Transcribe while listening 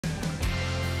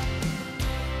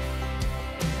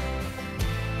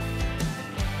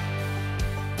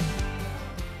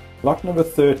Lot number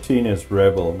 13 is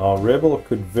Rebel. Now Rebel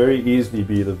could very easily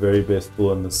be the very best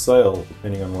bull in the sale,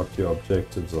 depending on what your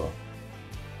objectives are.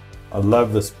 I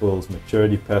love this bull's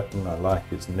maturity pattern. I like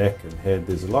his neck and head.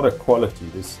 There's a lot of quality.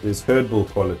 There's herd bull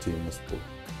quality in this bull.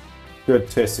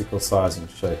 Good testicle size and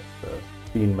shape,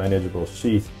 clean manageable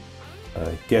sheath,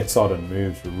 gets out and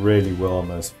moves really well on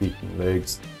those feet and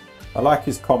legs. I like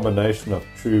his combination of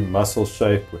true muscle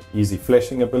shape with easy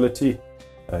fleshing ability.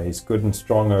 He's good and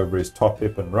strong over his top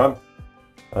hip and rump.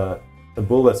 A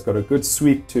bull that's got a good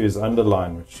sweep to his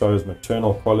underline, which shows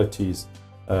maternal qualities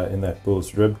in that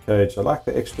bull's rib cage. I like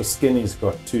the extra skin he's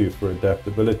got too for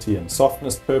adaptability and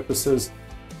softness purposes.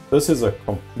 This is a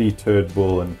complete herd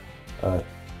bull, and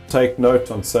take note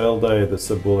on sale day,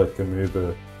 this is a bull that can move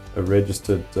a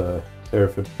registered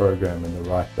Hereford program in the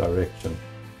right direction.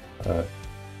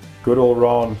 Good all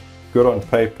round, good on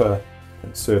paper,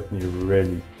 and certainly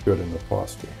really good in the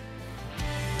pasture.